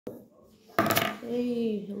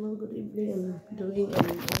Hey, hello, good evening. I'm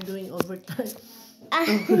doing overtime.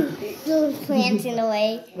 Doing plants in a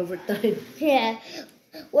way. Overtime. Yeah.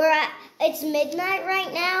 It's midnight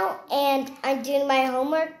right now, and I'm doing my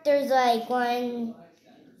homework. There's like 1,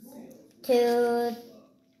 2,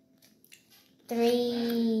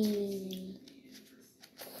 3,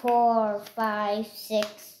 4, 5,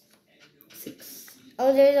 6. 6.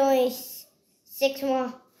 Oh, there's only 6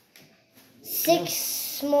 more.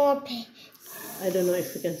 6 more. I don't know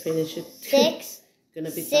if we can finish it. 6. Gonna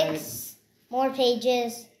be tired. 6 more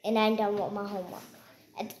pages, and I'm done with my homework.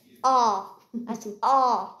 That's all. That's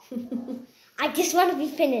all. I just want to be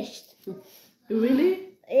finished.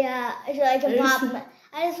 Really? Yeah, so I can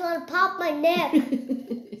I just want to pop my neck.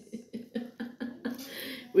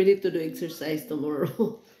 We need to do exercise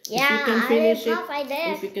tomorrow. Yeah,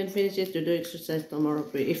 If we can finish it, to do exercise tomorrow.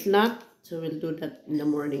 If not, so we'll do that in the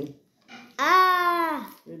morning.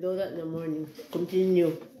 We'll do that in the morning.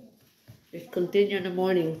 Continue. Let's continue in the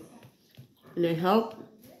morning. Can I help?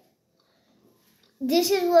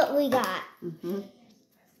 This is what we got.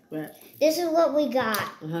 What? This is what we got.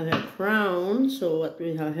 I have a crown. So what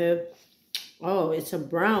we have here? Oh, it's a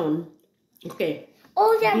brown. Okay.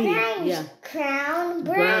 Oh, the B, rhymes. yeah. Crown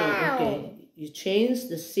brown. Okay. You change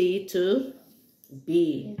the C to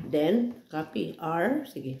B. Then copy R.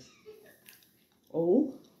 Sige.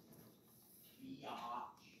 O.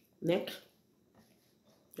 Next.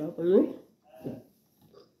 W.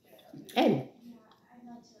 N.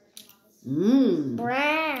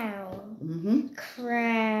 Brown.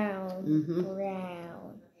 Crown.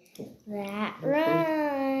 Brown. That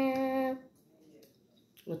round.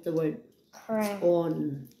 What's the word?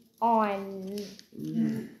 Crown. On.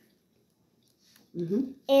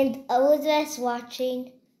 And Elizabeth's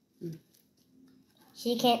watching.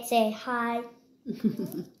 She can't say hi.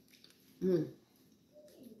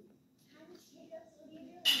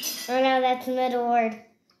 Oh no, that's the middle word.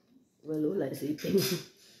 Lola is eating.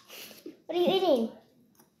 What are you eating?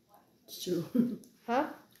 Churro. Huh?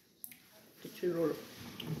 Churro.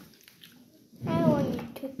 I don't want your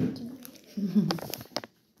cookie. You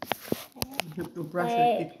have to brush your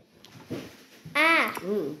teeth.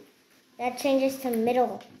 That changes to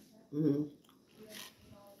middle.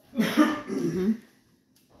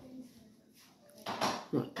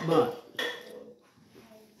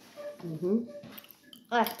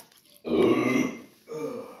 But.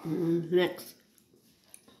 Next.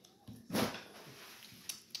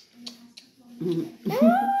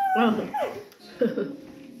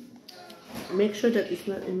 Make sure that it's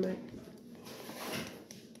not in my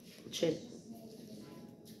chin.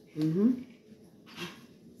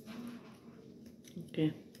 Okay.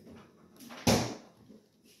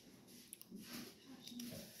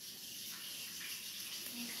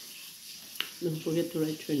 Don't forget to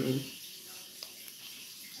write your name.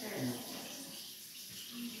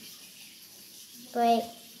 Wait.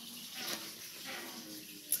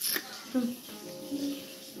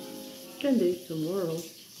 Can do it tomorrow.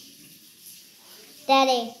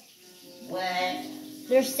 Daddy. What?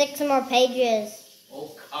 There's 6 more pages.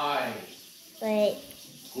 Okay. Wait.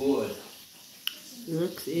 Good.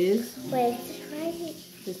 Next is. Wait, it's right.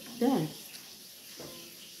 It's that.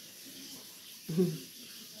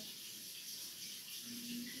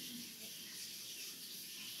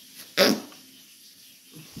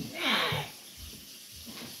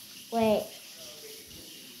 Wait.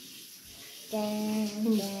 Down.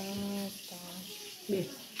 Yes.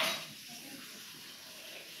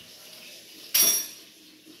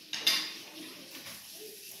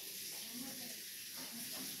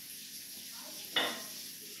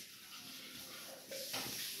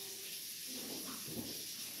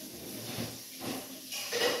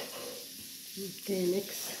 Okay,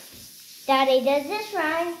 next. Daddy, does this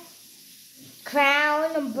rhyme?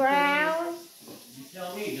 Crown and brown? You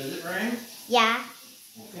tell me, does it rhyme? Yeah.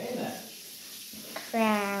 Okay then.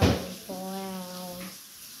 Crown, brown.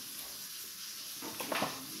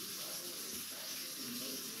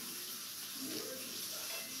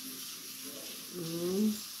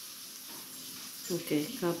 Okay,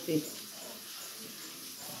 copy.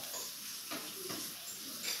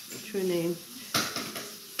 What's your name?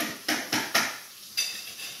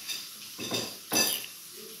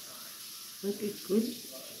 Okay, good.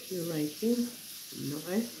 You're writing.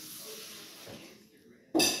 Nice.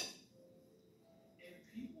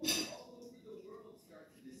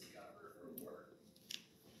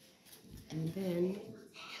 And then.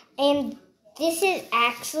 And this is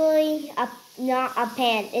actually not a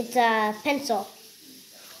pen. It's a pencil.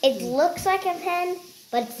 It looks like a pen,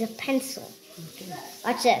 but it's a pencil. Okay.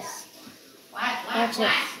 Watch this. Watch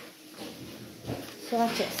this. So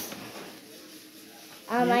watch this.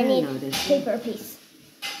 I need now this paper piece.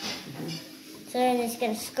 So I'm just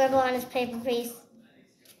gonna scribble on this paper piece.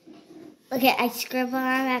 Okay, I scribbled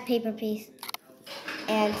on that paper piece.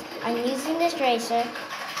 And I'm using this eraser.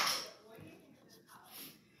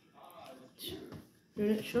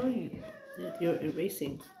 You're not showing that you're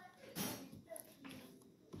erasing.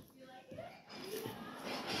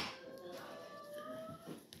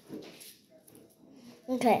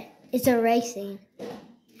 Okay, it's erasing.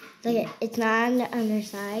 Look, it's not on the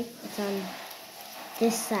underside. It's on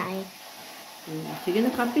this side. Sige na,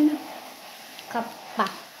 copy na. Kappa.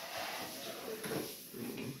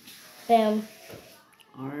 Boom.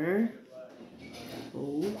 R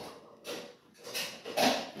O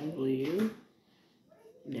W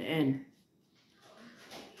the N.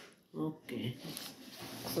 Okay.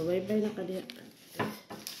 So bye-bye na ka diya.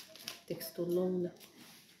 Text too long na.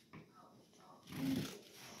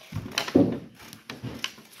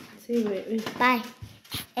 See, wait. Bye.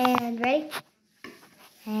 And ready?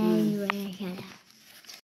 And ready.